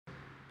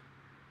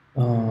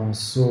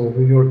So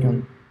we work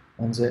on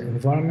the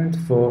environment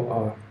for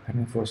our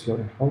reinforcement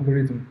learning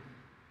algorithm,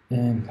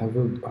 and I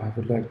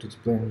would like to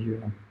explain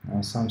you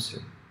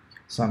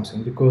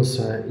something because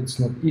it's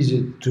not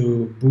easy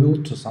to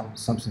build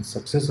something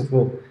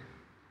successful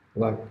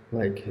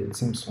like it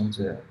seems on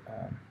the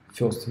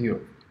first view.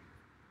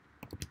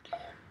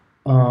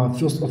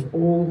 First of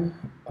all,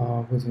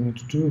 what we need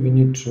to do, we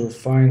need to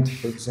find,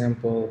 for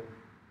example,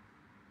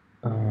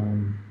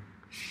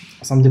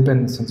 some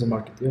dependence on the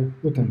market. Yeah,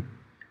 we can,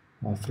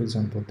 for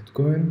example,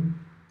 Bitcoin,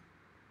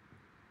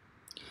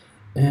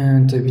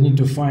 and we need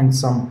to find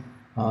some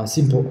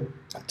simple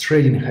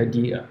trading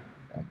idea.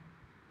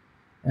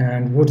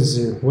 And what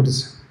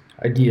is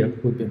idea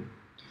would be?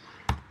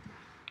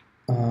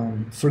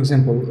 For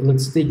example,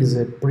 let's take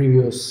the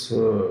previous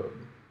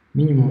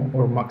minimum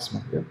or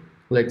maximum, yeah,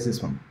 like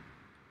this one,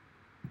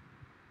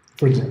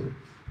 for example.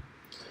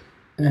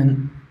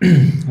 And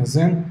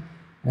then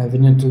we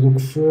need to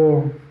look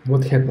for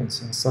what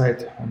happens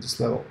inside on this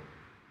level.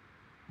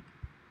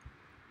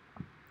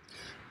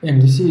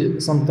 And you see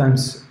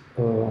sometimes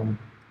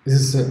this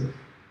is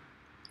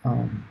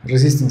a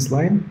resistance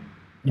line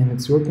and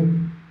it's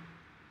working.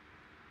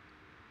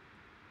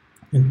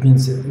 It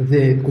means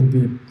there could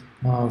be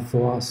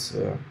for us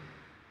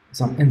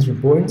some entry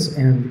points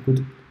and we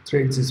could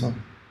trade this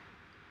one.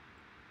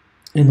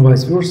 And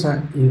vice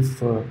versa,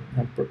 if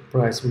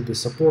price will be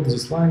support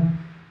this line,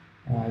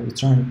 we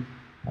try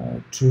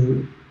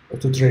to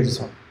trade this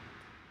one.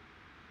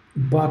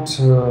 But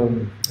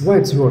why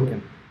it's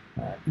working?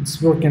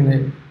 It's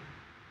working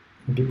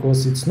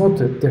because it's not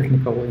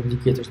technical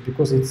indicators,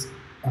 because it's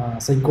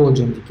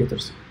psychology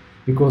indicators.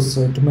 Because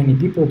too many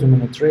people, too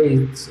many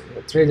traders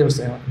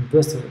and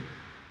investors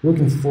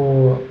looking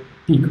for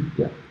peak,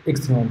 yeah,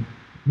 extreme,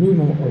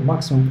 minimum or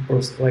maximum,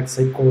 or like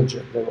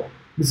psychology level.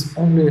 It's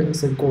only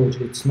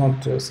psychology. It's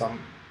not some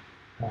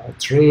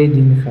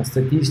trading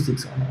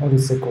statistics, only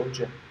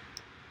psychology.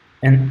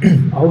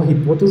 And our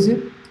hypothesis,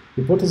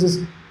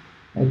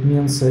 it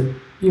means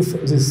if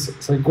this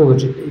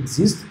psychology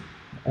exists,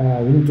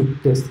 we need to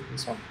test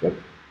this one. Yep.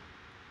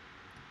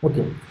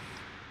 Okay.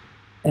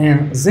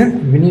 And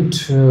then we need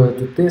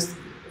to test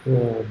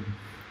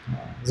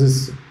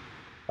this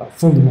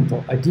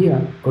fundamental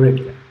idea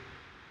correctly.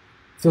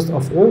 First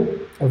of all,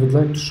 I would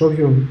like to show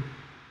you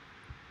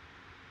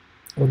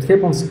what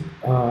happens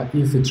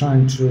if we're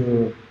trying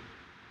to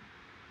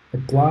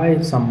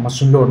apply some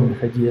machine learning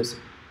ideas.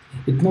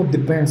 It not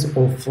depends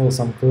of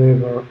some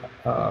clever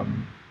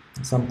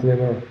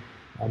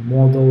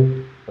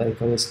model like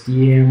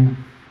LSTM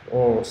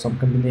or some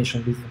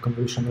combination with a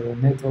convolutional neural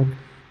network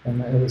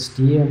and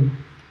LSTM.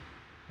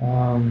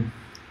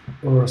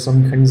 Or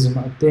some mechanism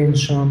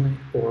attention,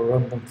 or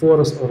random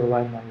forest, or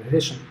alignment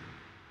regression.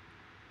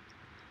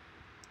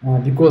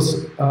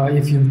 Because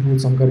if you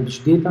input some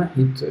garbage data,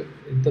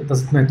 it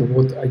doesn't matter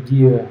what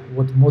idea,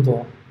 what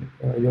model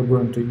you're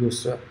going to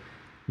use.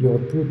 Your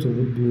output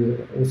would be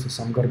also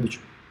some garbage.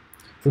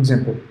 For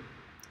example,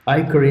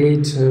 I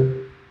create.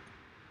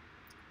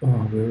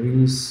 Where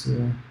is?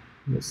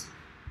 Yes,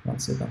 1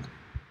 second.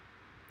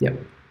 Yeah.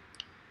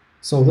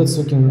 So let's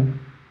look in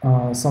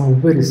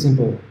some very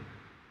simple.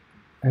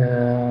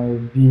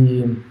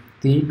 We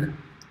take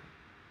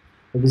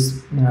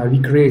this. We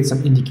create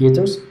some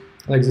indicators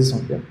like this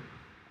one here,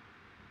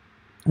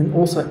 and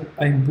also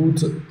I input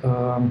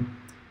some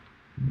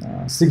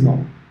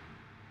signal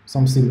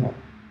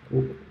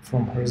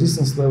from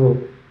resistance level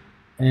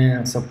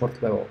and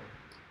support level,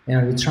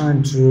 and we're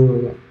trying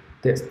to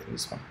test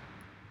this one.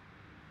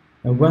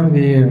 And when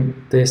we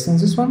test on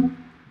this one,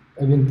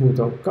 we input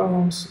our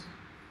columns,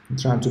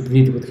 trying to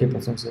predict what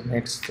happens on the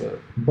next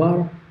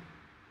bar.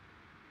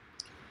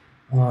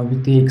 We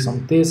take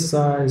some test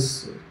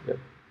size, yeah,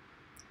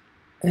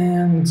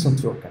 and it's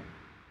not working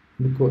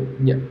because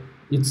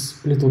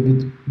it's a little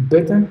bit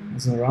better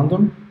than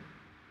random.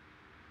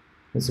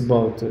 It's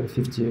about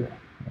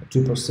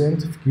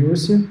 52%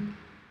 accuracy,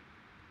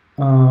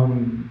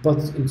 but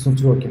it's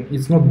not working.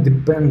 It's not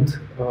depend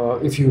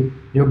if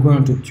you're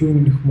going to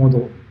tune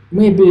model.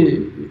 Maybe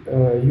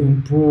you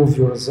improve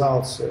your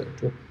results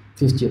to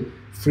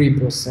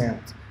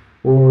 53%,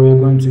 or you're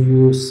going to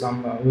use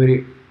some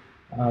very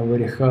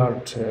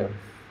hard,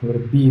 very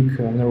big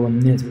neural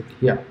network.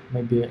 Yeah,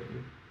 maybe a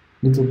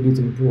little bit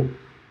improve,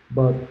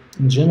 but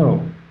in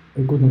general,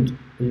 you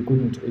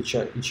couldn't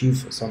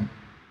achieve some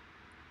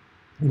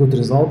good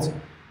results.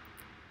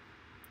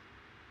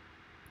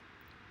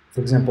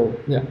 For example,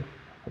 yeah,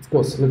 of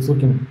course, let's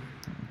look in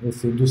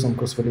if we do some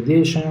cross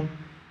validation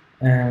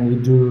and we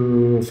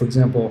do, for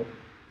example,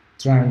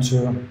 trying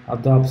to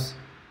adapt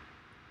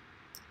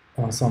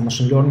some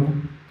machine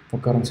learning for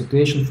current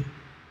situation.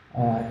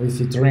 If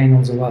we train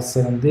on the last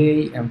 7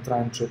 days and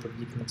trying to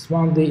predict next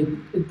 1 day,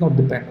 it's not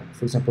dependent.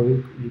 For example,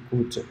 we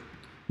could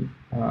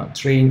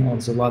train on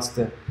the last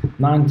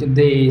 90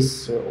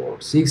 days or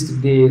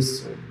 60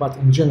 days, but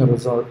in general,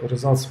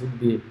 results would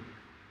be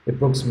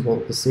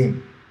approximately the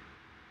same.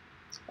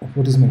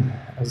 What does it mean?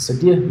 As this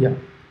idea, yeah,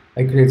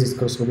 I create this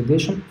cross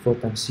validation for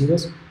time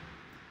series.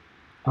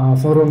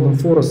 For random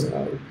forest,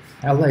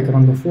 I like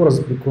random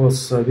forest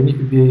because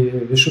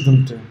we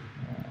shouldn't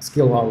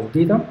scale our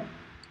data,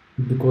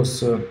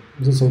 because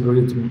this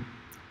algorithm,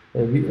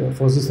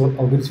 for this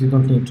algorithm we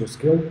don't need to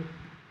scale.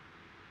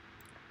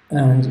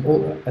 And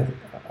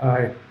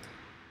I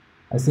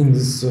think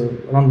this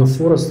random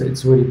forest,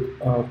 it's very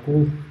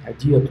cool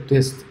idea to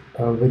test,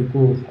 very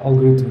cool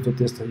algorithm to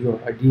test your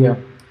idea,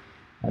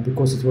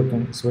 because it's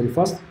working, it's very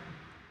fast.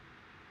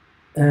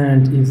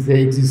 And if there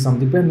exists some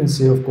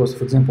dependency, of course,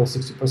 for example,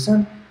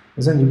 60%,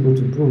 then you could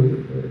improve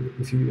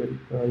if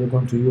you're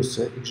going to use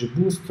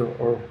XGBoost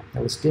or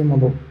LSK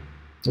model,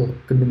 or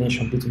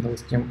combination between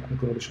LSK and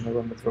convolution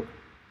neural network.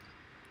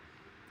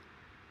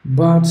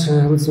 But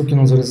let's look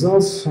on the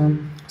results.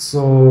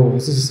 So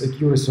this is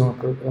accuracy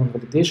on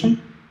validation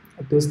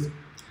test.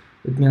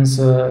 It means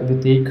we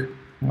take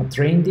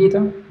train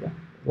data,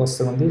 last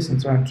 7 days,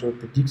 and trying to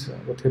predict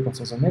what happens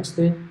on the next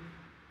day.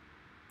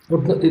 Or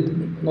it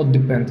not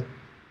depend.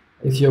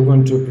 If you're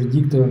going to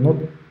predict or not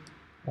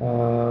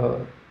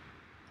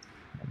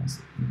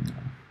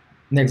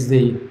next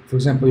day, for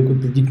example, you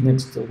could predict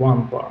next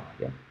 1 bar.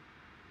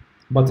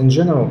 But in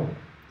general,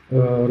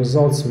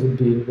 results would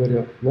be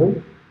very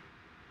low.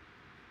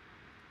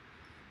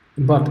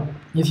 But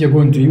if you're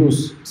going to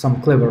use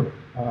some clever,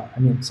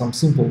 some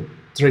simple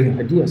trading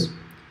ideas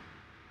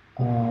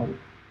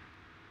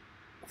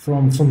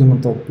from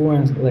fundamental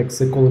points like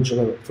psychology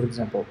level, for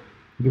example,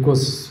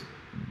 because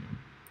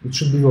it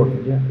should be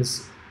working,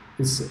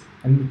 it's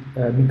a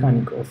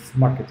mechanic of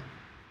market.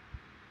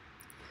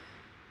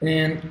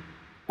 And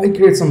I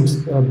create some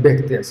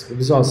back tests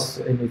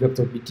without any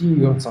vector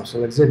BT or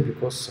something like that,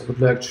 because I would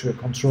like to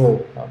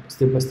control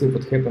step by step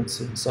what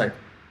happens inside.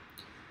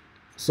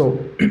 So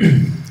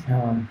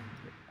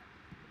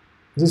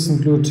this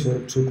includes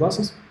 2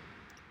 classes,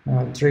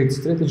 trade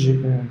strategy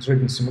and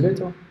trading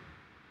simulator.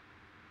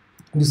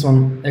 This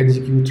one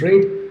execute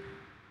trade,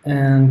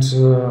 and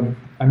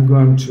I'm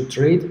going to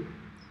trade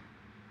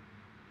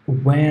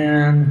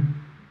when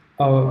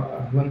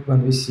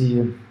we see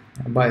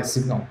a buy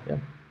signal.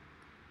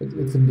 It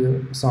would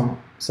be some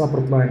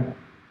support line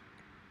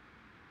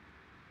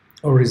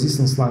or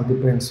resistance line,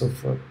 depends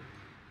of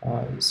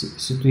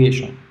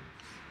situation.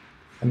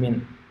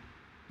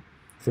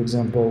 For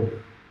example,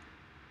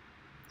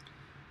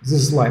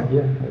 this line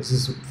here, this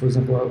is, for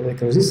example,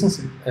 like a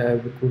resistance.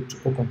 We could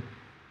open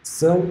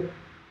sell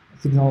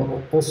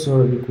signal.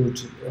 Also, we could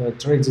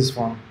trade this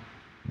one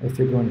if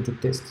we're going to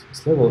test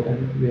this level,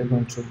 and we are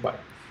going to buy.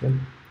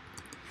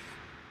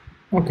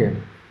 Okay,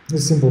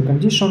 this simple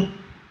condition.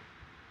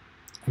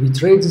 We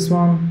trade this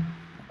one.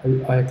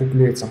 I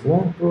calculate some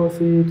long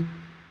profit,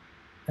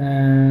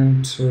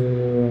 and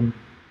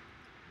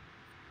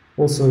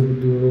also we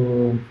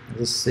do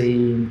the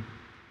same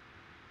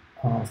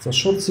for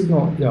short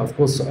signal. Of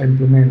course, I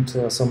implement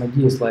some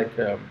ideas like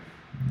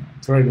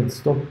trading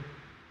stop.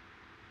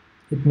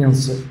 It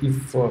means if you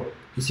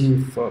see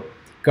if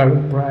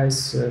current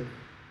price, it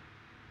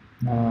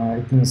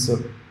means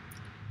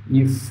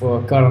if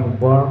current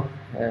bar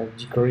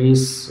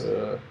decrease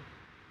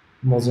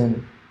more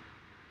than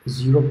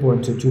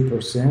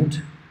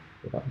 0.2%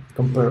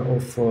 compare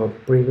of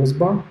previous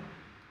bar,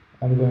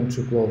 I'm going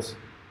to close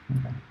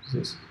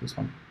this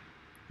one.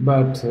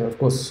 But of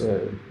course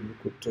you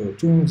could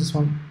tune this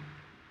one.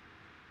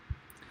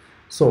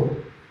 So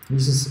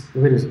this is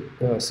very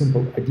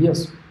simple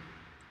ideas,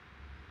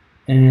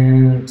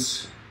 and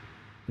it's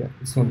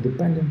not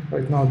dependent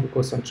right now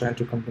because I'm trying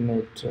to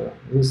combine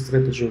this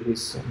strategy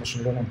with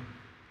machine learning.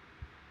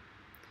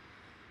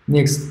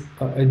 Next,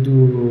 I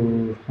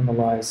do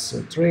analyze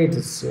trade.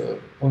 It's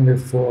only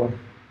for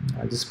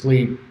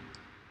display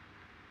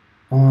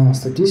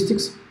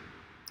statistics.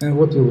 And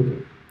what we're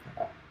looking,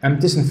 I'm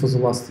testing for the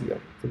last year,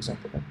 for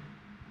example.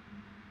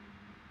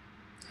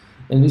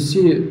 And you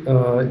see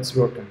it's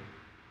working.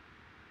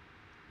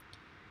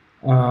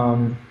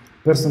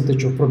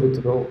 Percentage of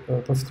profitable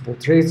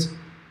trades,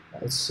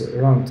 it's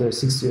around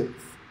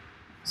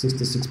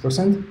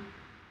 66%.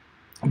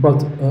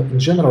 But in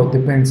general, it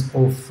depends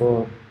of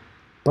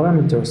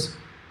parameters.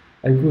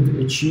 I could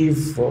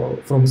achieve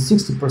from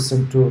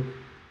 60% to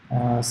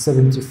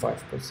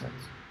 75%.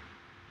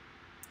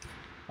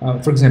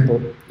 For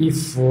example,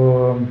 if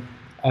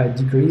I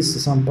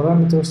decrease some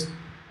parameters,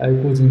 I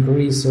could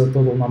increase the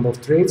total number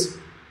of trades,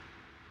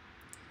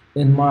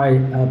 and my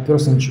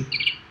percentage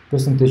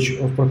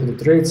of profitable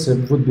trades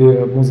would be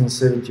more than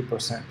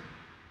 70%.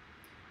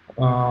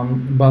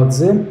 But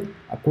then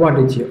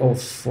quality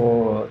of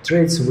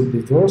trades would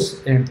be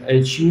worse, and I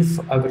achieve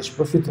average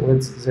profit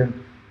less than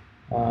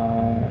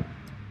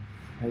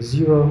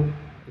 0.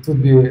 It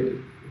would be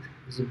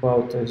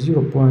about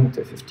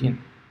 0.15.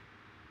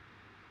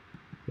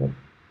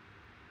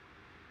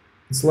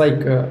 It's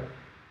like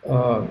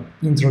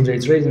intraday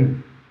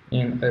trading,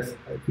 and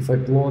if I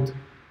plot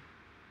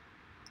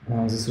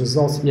these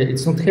results,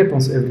 it's not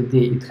happens every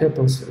day. It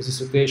happens, the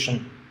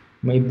situation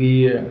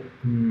maybe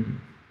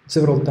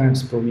several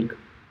times per week.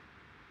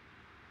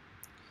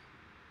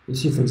 You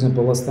see, for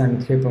example, last time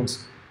it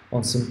happens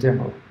on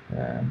September,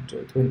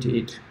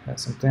 28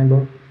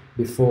 September,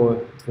 before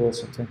it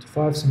was on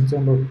 25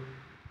 September.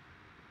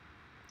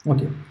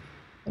 Okay,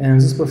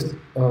 and this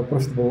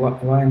profitable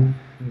line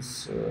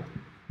is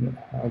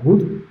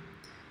good.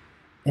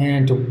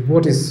 And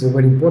what is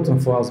very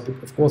important for us,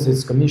 of course,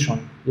 is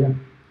commission. Yeah,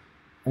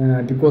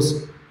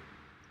 because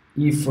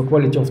if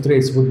quality of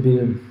trades would be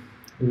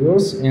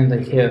worse and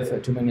I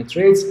have too many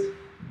trades,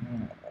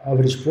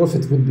 average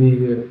profit would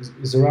be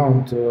is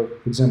around, for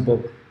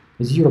example,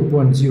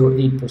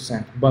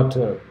 0.08%. But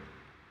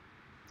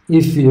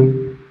if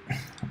you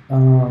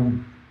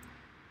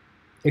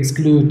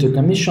exclude the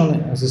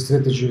commission as a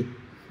strategy,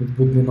 it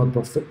would be not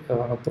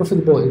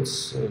profitable.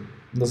 It's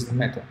doesn't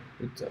matter.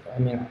 It I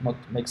mean not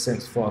makes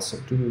sense for us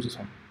to use this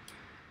one.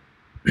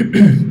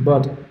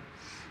 But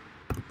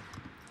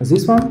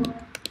this one,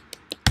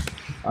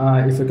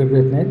 if I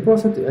calculate net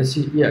profit, I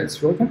see, yeah, it's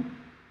working,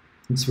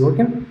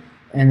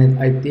 and it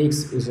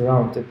ITX is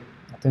around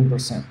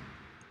 10%.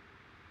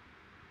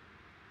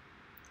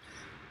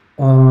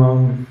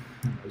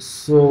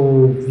 So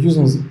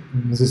using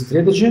this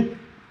strategy,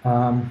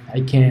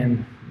 I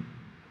can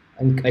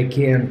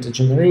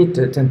generate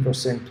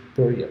 10%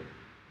 per year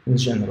in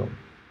general.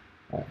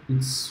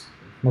 It's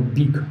not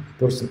big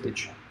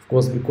percentage, of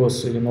course,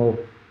 because you know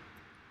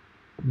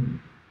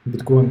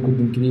Bitcoin could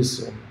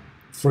increase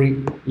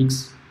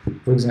 3x,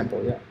 for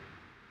example, yeah.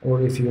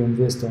 Or if you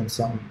invest on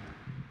some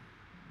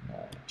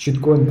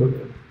shitcoin,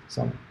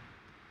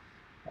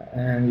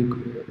 and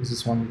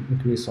this one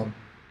increase on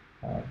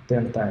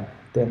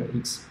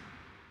 10x.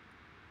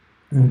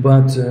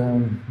 But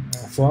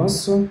for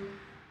us,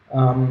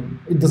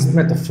 it doesn't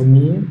matter for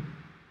me.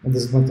 It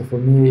doesn't matter for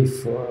me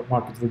if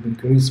market will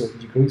increase or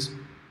decrease.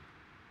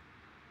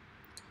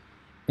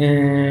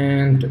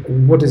 And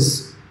what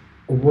is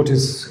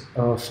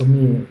for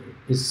me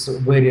is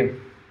very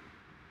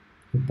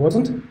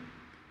important.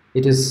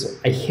 It is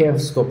I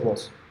have stop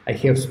loss. I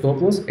have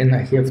stop loss and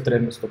I have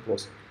trend stop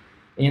loss,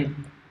 and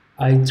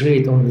I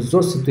trade on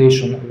those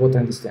situations what I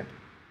understand.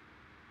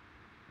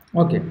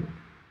 Okay,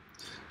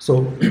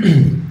 so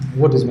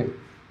what is mean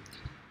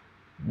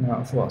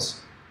for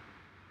us?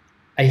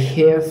 I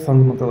have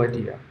fundamental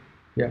idea.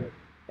 Yeah,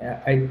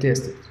 I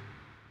tested.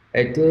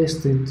 I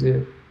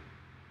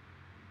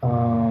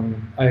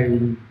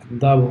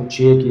double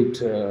check it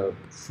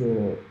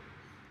for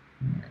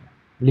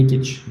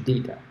leakage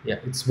data. Yeah,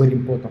 it's very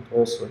important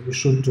also. You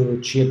should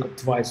check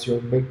twice your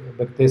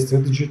backtest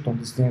strategy to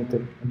understand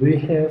do you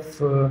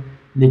have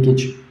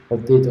leakage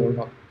of data or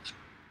not.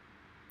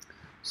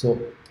 So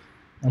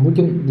I'm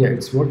looking, yeah,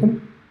 it's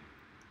working.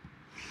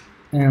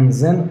 And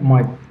then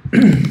my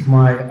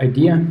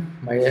idea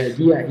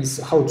is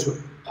how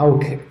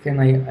can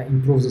I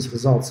improve these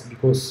results,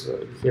 because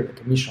we have a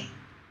commission.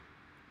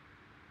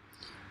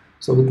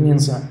 So it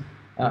means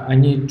I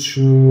need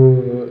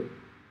to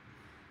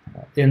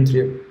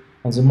entry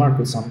on the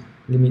market some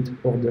limit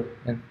order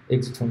and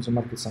exit from the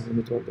market some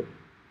limit order.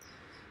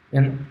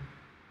 And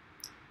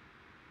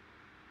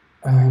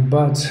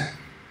but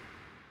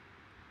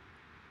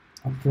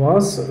for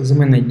us, the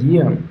main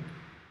idea,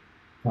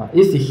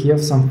 if we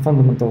have some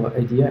fundamental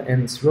idea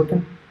and it's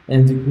working,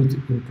 and we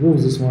could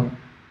improve this one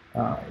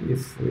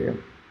if we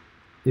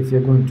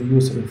are going to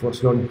use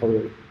reinforced learning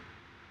algorithm.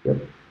 Yep.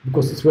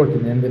 Because it's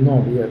working and we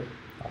know here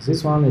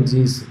this one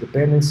exists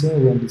dependency,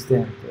 we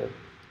understand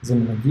the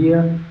main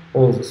idea,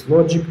 all this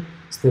logic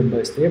step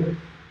by step,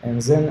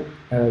 and then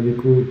we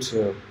could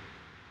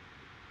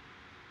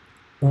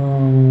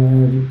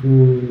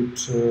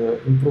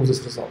improve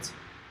these results.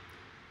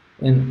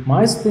 And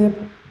my step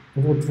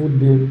would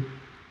be,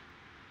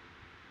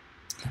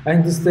 I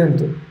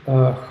understand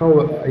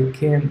how I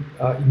can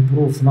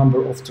improve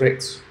number of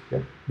trades,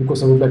 yeah?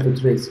 Because I would like to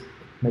trade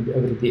maybe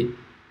every day.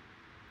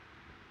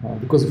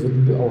 Because if it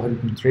would be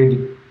algorithmic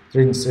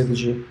trading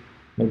strategy,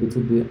 maybe it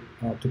would be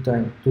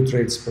two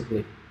trades per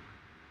day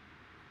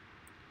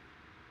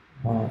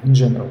in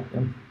general.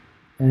 Yeah?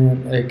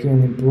 And I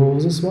can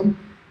improve this one.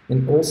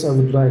 And also I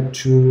would like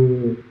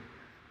to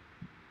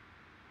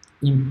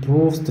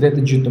improve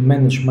strategy to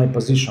manage my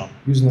position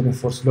using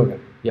reinforced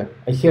learning. Yeah,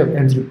 I have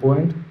entry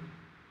point.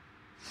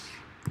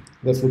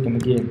 Let's look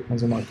again on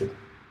the market,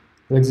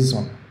 like this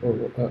one. Or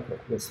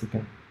let's look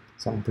at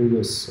some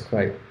previous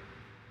high.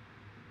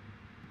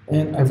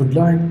 And I would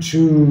like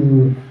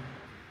to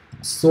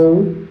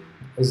solve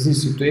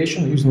this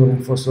situation using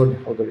reinforced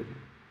learning algorithm.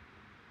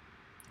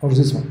 Or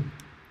this one.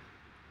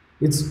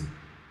 It's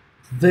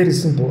very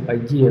simple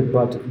idea,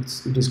 but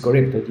it is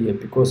correct idea,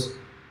 because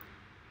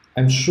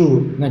I'm sure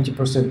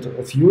 90%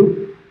 of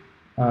you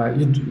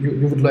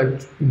you would like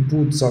to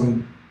input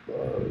some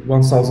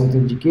 1000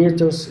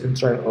 indicators and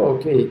try, oh,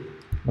 okay,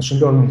 machine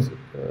learning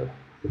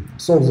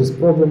solves this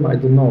problem, I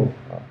don't know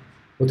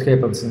what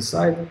happens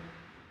inside,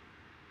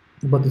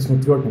 but it's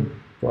not working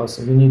for us.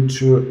 We need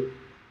to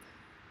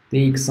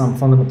take some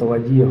fundamental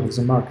idea of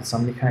the market,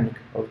 some mechanic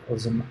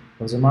of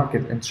the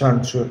market, and try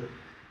to,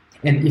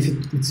 and if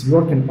it's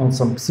working on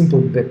some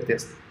simple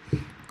backtest,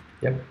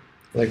 yep,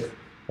 like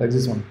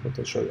this one that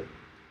I show you,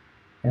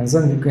 and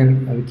then we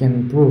can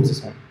improve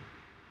this one.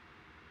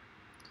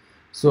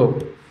 So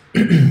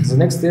The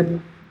next step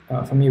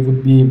for me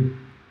would be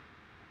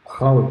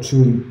how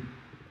to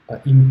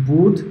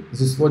input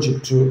this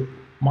logic to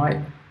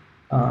my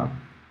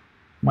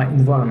my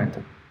environment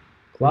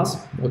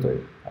class, what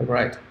I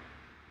write,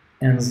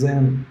 and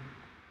then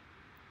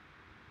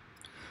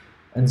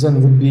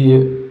would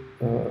be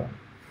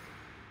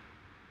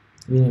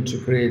we need to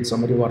create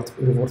some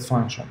reward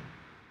function.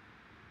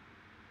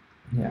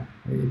 Yeah,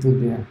 it will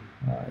be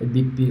a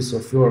big piece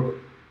of work.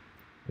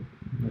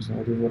 There's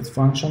a reward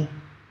function,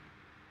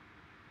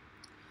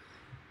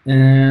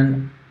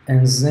 and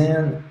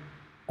then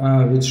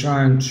we're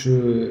trying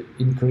to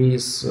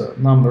increase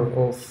number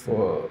of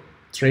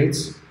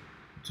trades.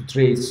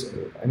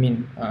 I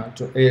mean,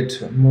 to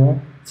add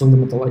more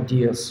fundamental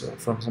ideas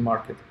from the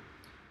market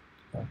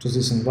to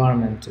this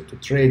environment to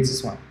trade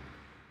this one.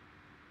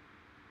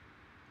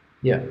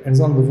 Yeah, and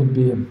then there would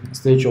be a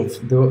stage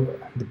of the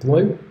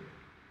deploy.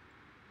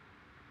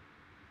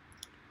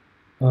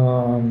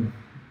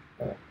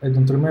 I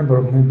don't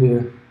remember,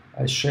 maybe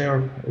I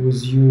share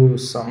with you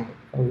some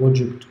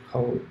logic to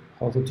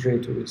how to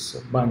trade with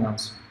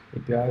Binance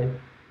API,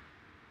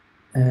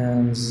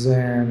 and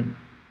then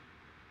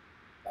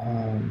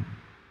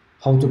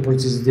how to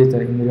process data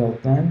in real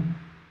time.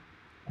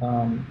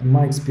 In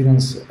my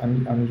experience,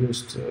 I'm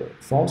used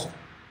Faust,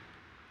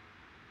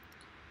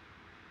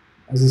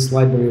 this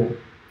library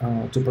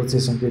to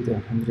processing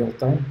data in real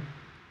time.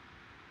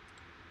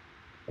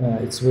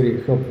 It's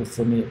very helpful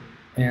for me,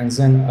 and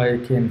then I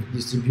can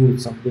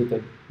distribute some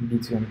data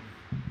between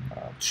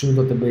two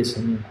databases,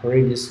 I mean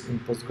Redis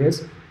and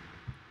Postgres.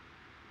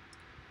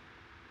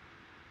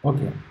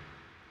 Okay,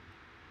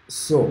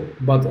 so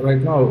but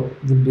right now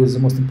would be the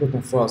most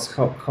important for us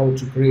how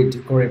to create a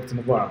correct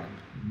environment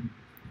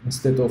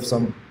instead of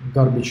some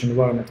garbage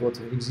environment what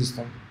exists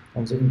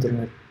on the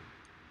internet.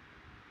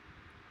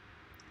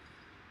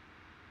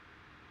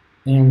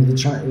 And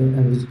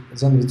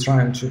then we're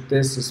trying to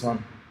test this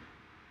one,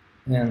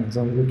 and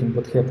then looking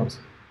what happens.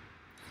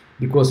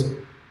 Because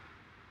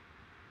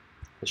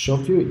I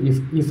showed you,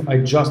 if I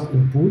just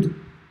input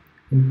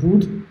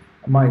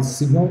my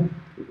signal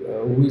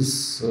with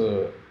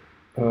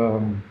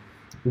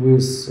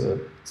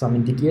some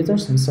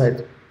indicators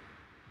inside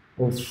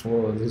of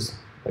this,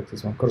 like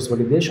this one, cross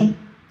validation,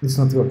 it's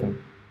not working,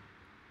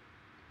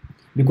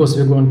 because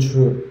we're going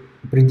to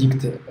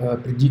predict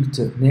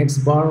next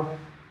bar,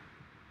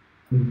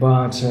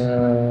 but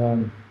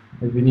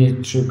we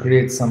need to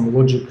create some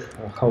logic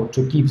how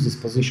to keep this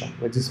position,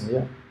 like this one,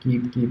 yeah,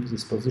 keep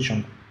this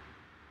position,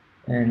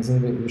 and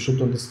then we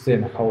should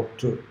understand how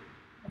to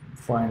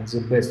find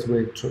the best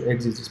way to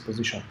exit this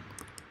position.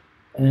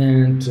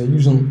 And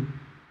using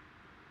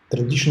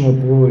traditional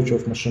approach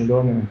of machine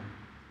learning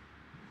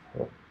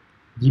or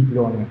deep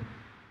learning,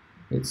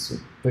 it's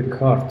very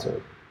hard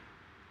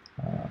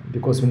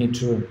because we need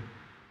to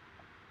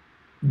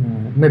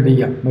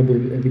maybe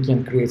we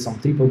can create some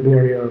triple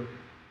barrier,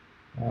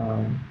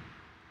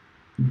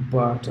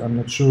 but I'm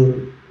not sure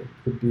it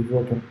could be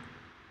working.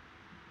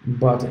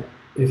 But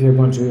if you're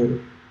going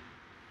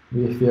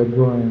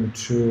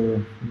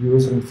to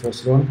use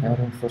reinforcement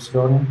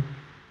learning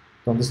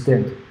to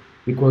understand,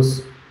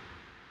 because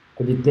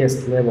the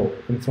test level,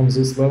 and from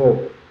this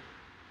level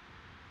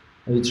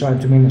we try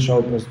to manage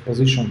our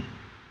position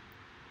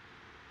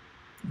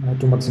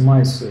to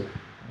maximize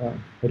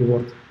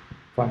reward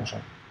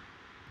function.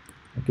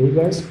 Okay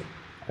guys,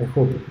 I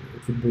hope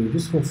it will be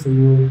useful for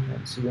you,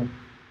 and see you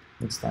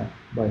next time.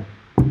 Bye.